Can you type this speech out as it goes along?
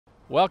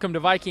Welcome to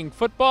Viking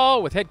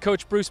football with head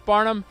coach Bruce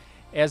Barnum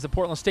as the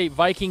Portland State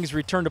Vikings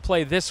return to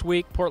play this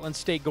week. Portland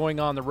State going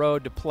on the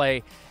road to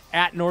play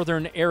at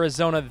Northern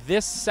Arizona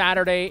this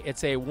Saturday.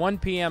 It's a 1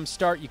 p.m.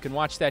 start. You can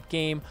watch that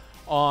game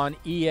on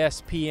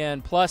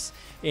ESPN+.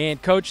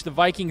 And, Coach, the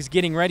Vikings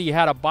getting ready. You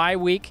had a bye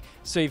week,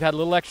 so you've had a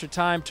little extra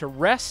time to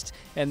rest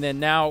and then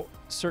now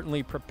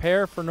certainly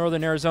prepare for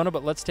Northern Arizona.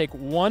 But let's take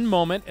one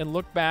moment and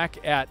look back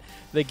at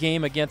the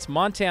game against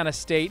Montana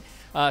State.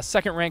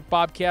 Second-ranked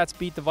Bobcats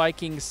beat the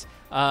Vikings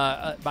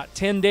about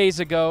 10 days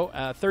ago,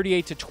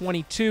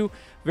 38-22.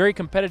 Very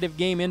competitive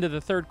game into the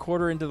third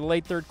quarter, into the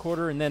late third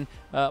quarter, and then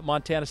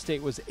Montana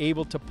State was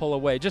able to pull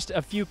away. Just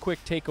a few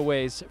quick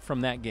takeaways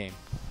from that game.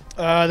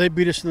 They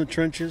beat us in the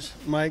trenches,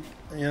 Mike.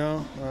 You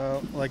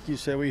know, like you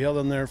said, we held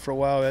them there for a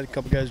while. We had a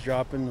couple guys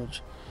dropping,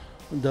 which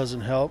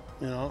doesn't help,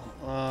 you know.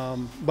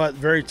 But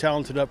very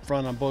talented up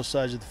front on both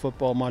sides of the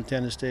football,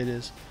 Montana State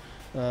is.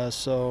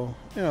 So,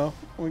 you know,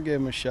 we gave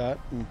them a shot.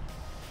 And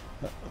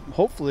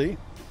hopefully,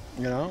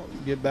 you know,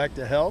 get back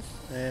to health,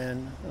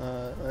 and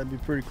that'd be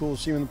pretty cool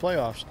to see them in the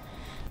playoffs.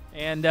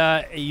 And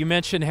you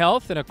mentioned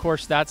health, and of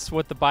course that's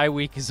what the bye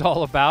week is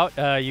all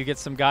about. You get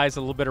some guys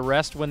a little bit of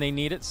rest when they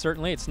need it.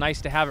 Certainly, it's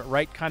nice to have it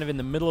right kind of in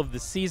the middle of the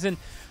season.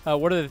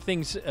 What are the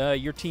things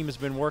your team has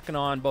been working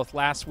on both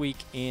last week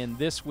and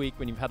this week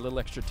when you've had a little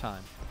extra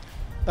time?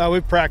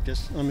 We've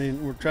practiced. I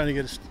mean, we're trying to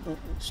get a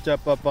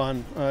step up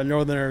on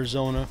Northern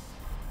Arizona,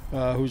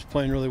 who's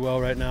playing really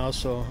well right now.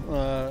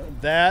 So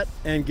that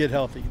and get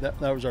healthy. That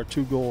was our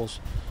two goals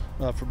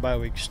for bye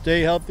week.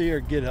 Stay healthy or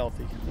get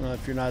healthy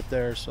if you're not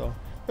there. So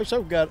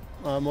we've got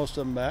most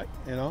of them back,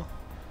 you know.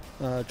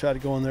 Try to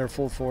go in there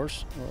full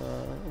force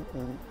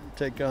and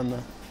take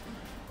on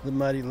the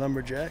mighty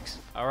Lumberjacks.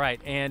 All right,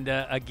 and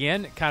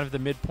again, kind of the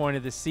midpoint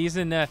of the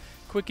season,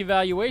 quick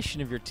evaluation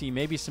of your team.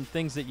 Maybe some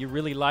things that you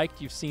really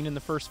liked you've seen in the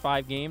first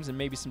 5 games, and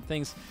maybe some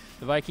things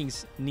the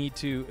Vikings need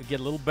to get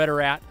a little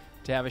better at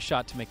to have a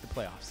shot to make the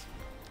playoffs.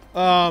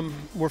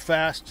 We're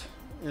fast.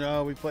 You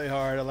know, we play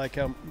hard. I like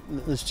how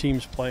this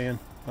team's playing,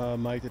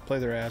 Mike. They play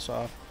their ass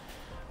off.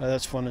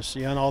 That's fun to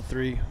see on all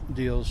 3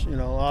 deals. You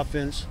know,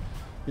 offense,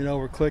 you know,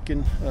 we're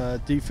clicking.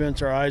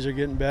 Defense, our eyes are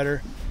getting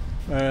better.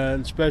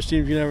 And special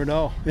teams, you never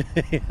know.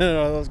 You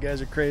know, those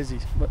guys are crazy.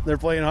 But they're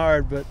playing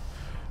hard, but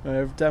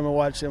every time I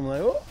watch them,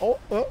 I'm like, oh,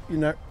 you're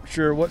not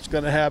sure what's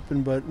going to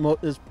happen, but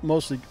it's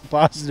mostly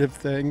positive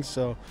things.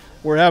 So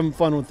we're having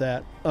fun with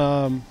that.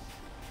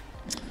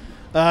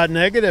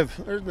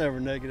 Negative. There's never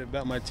negative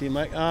about my team,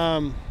 Mike.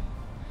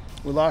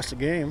 We lost a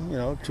game, you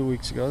know, 2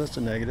 weeks ago. That's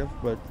a negative.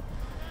 But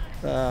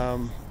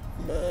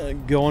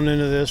going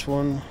into this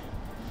one,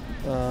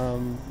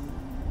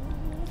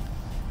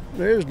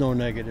 there's no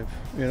negative.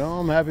 You know,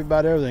 I'm happy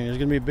about everything. There's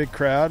going to be a big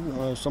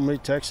crowd. Somebody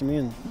texted me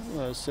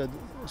and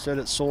said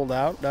it's sold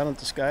out down at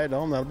the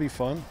Skydome. That'll be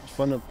fun. It's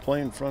fun to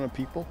play in front of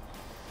people.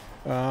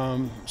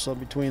 So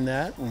between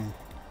that and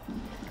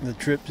the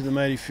trip to the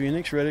mighty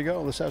Phoenix, ready to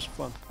go. Let's have some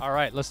fun. All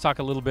right, let's talk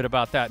a little bit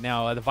about that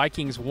now. The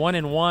Vikings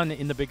 1-1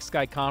 in the Big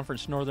Sky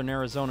Conference. Northern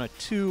Arizona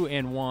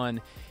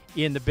 2-1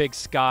 in the Big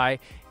Sky.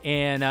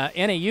 And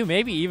NAU,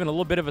 maybe even a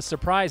little bit of a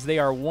surprise. They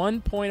are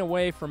 1 point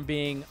away from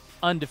being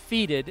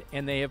undefeated,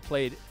 and they have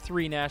played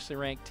 3 nationally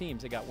ranked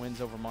teams. They got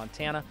wins over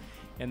Montana,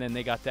 and then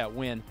they got that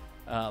win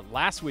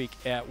last week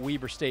at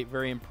Weber State.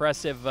 Very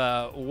impressive.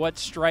 What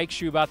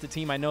strikes you about the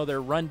team? I know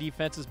their run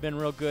defense has been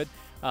real good.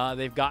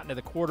 They've gotten to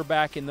the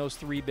quarterback in those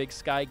 3 Big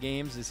Sky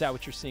games. Is that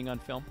what you're seeing on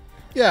film?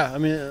 Yeah, I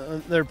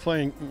mean, they're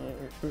playing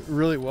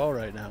really well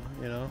right now,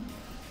 you know.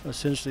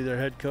 Essentially, their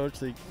head coach,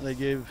 they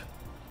gave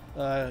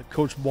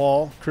Coach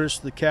Ball, Chris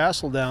the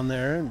Castle down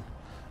there,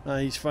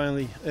 and he's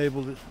finally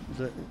able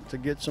to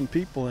get some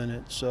people in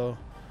it. So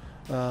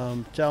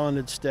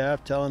talented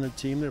staff, talented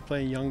team. They're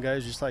playing young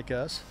guys just like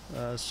us.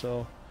 And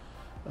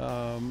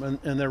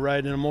they're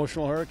riding an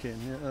emotional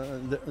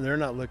hurricane. They're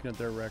not looking at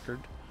their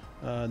record.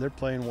 They're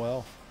playing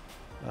well.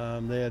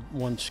 They had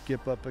one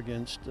skip up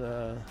against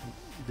the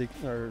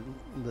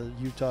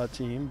Utah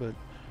team, but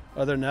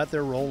other than that,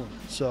 they're rolling.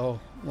 So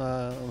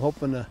I'm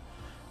hoping to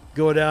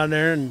go down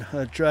there and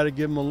try to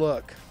give them a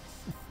look.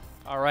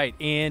 All right,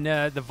 and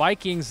the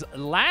Vikings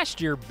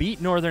last year beat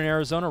Northern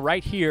Arizona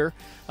right here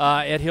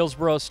at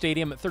Hillsborough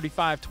Stadium at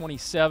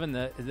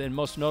 35-27. The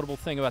most notable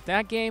thing about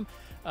that game,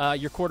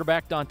 your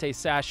quarterback, Dante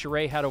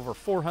Sachere, had over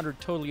 400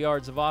 total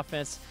yards of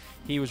offense.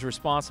 He was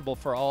responsible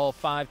for all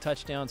 5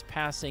 touchdowns,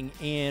 passing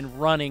and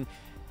running.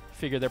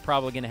 Figure they're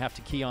probably going to have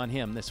to key on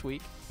him this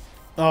week.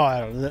 Oh,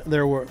 I don't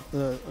know.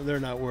 They're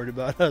not worried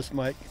about us,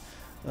 Mike.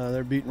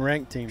 They're beating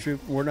ranked teams.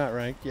 We're not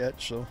ranked yet,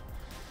 so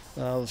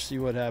let's see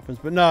what happens.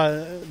 But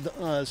no,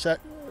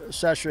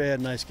 Sachere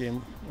had a nice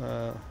game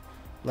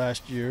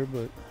last year,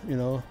 but, you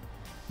know,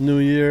 new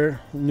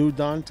year, new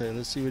Dante.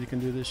 Let's see what he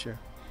can do this year.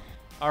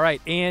 All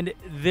right, and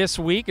this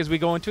week as we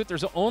go into it,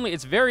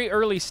 it's very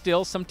early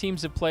still. Some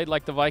teams have played,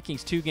 like the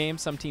Vikings, 2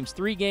 games, some teams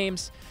 3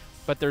 games,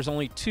 but there's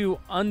only 2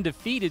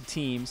 undefeated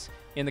teams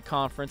in the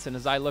conference, and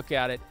as I look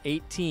at it,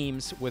 8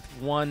 teams with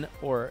 1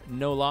 or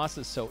no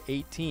losses, so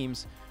 8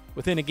 teams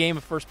within a game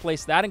of first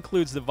place. That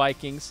includes the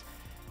Vikings.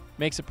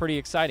 makes it pretty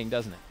exciting,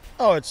 doesn't it?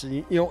 Oh, it's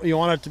you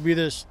want it to be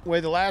this way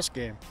the last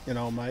game,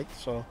 Mike.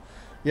 So,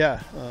 yeah,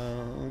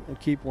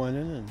 keep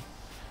winning.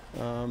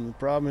 And the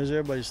problem is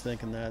everybody's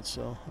thinking that.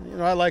 So,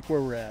 I like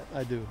where we're at.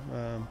 I do.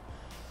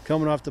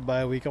 Coming off the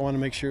bye week, I want to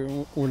make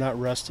sure we're not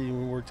rusty.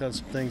 We worked on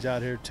some things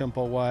out here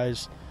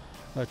tempo-wise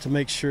to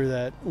make sure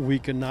that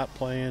week of not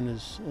playing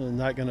is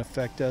not going to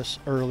affect us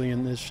early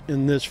in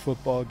this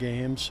football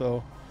game.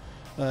 So,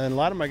 and a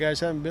lot of my guys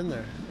haven't been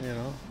there,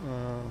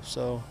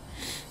 so.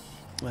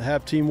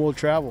 Half team will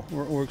travel.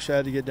 We're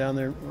excited to get down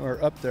there,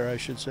 or up there, I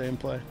should say, and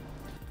play.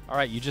 All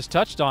right, you just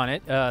touched on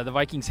it. The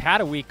Vikings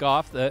had a week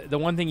off. The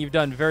one thing you've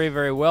done very,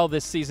 very well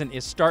this season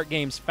is start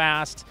games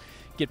fast,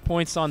 get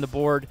points on the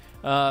board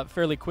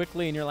fairly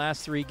quickly in your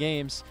last 3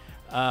 games.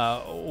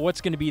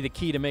 What's going to be the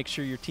key to make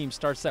sure your team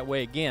starts that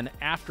way again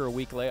after a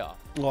week layoff?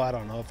 Well, I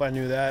don't know. If I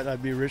knew that,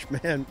 I'd be a rich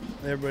man.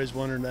 Everybody's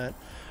wondering that.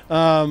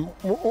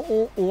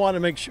 We want to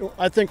make sure.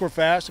 I think we're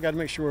fast. I got to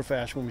make sure we're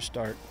fast when we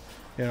start.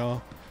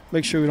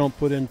 Make sure we don't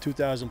put in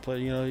 2,000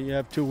 plays. You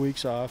have 2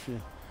 weeks off.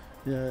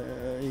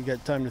 You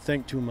got time to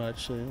think too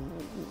much. So you're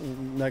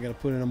not going to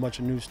put in a bunch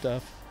of new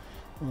stuff.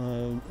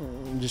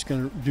 I'm just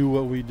going to do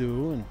what we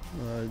do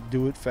and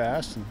do it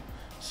fast and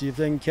see if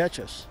they can catch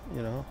us.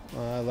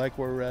 I like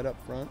where we're at up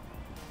front.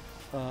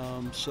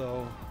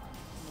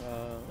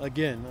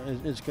 Again,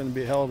 it's going to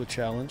be a hell of a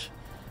challenge.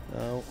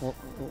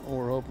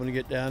 We're hoping to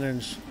get down there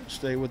and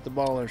stay with the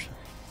ballers.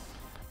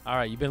 All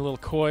right, you've been a little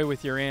coy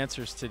with your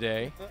answers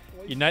today.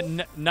 You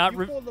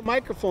pulled the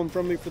microphone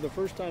from me for the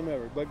first time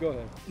ever, but go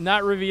ahead.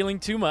 Not revealing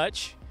too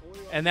much,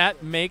 and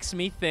that makes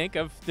me think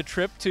of the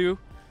trip to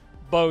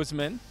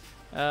Bozeman.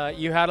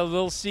 You had a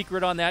little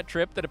secret on that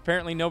trip that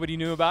apparently nobody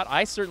knew about.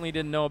 I certainly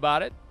didn't know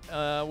about it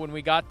when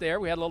we got there.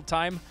 We had a little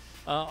time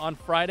on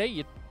Friday.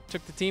 You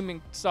took the team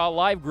and saw a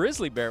live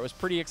grizzly bear. It was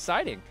pretty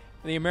exciting.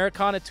 The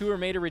Americana Tour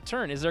made a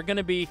return. Is there going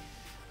to be?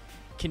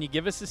 Can you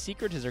give us a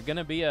secret? Is there going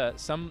to be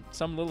some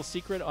little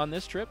secret on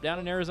this trip down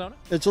in Arizona?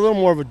 It's a little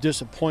more of a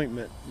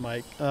disappointment,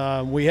 Mike.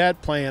 I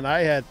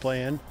had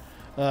planned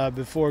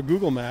before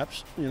Google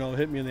Maps,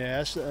 hit me in the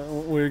ass.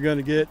 We were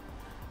going to get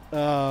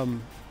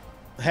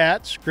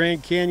hats,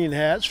 Grand Canyon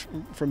hats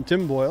from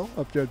Tim Boyle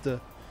up there at the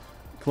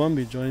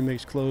Columbia joint. He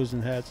makes clothes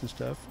and hats and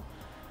stuff.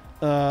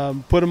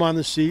 Put them on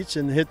the seats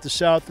and hit the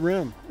South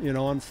Rim,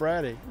 on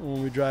Friday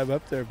when we drive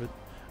up there. But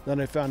then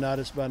I found out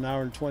it's about an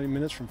hour and 20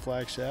 minutes from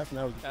Flagstaff,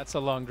 and that's a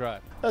long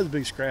drive. That was a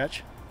big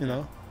scratch,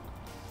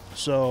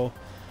 So,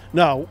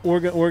 no, we're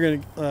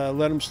going to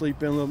let them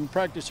sleep in. Let them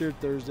practice here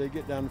Thursday,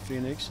 get down to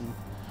Phoenix,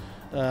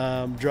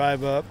 and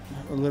drive up.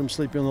 And let them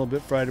sleep in a little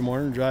bit Friday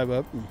morning, and drive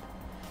up, and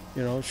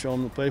show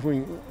them the place.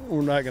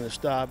 We're not going to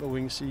stop, but we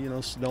can see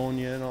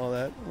Sedonia and all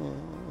that.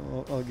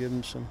 I'll give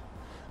them some.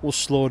 We'll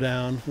slow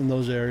down in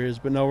those areas,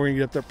 but no, we're going to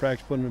get up there,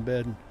 practice, put them in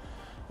bed,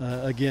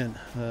 and again,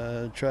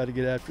 try to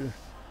get after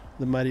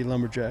the mighty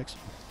Lumberjacks.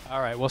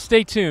 All right, well,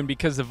 stay tuned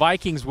because the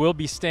Vikings will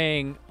be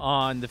staying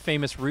on the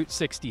famous Route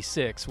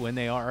 66 when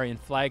they are in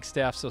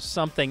Flagstaff, so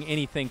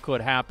anything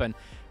could happen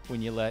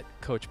when you let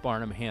Coach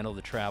Barnum handle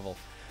the travel.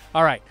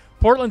 All right,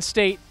 Portland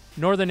State,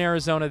 Northern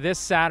Arizona this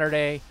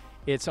Saturday.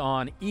 It's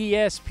on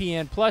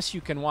ESPN+. Plus,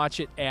 you can watch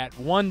it at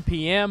 1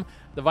 p.m.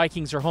 The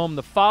Vikings are home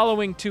the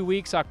following 2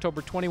 weeks,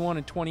 October 21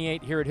 and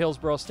 28 here at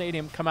Hillsborough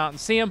Stadium. Come out and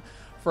see them.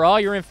 For all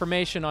your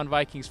information on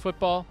Vikings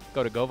football,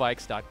 go to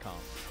GoVikes.com.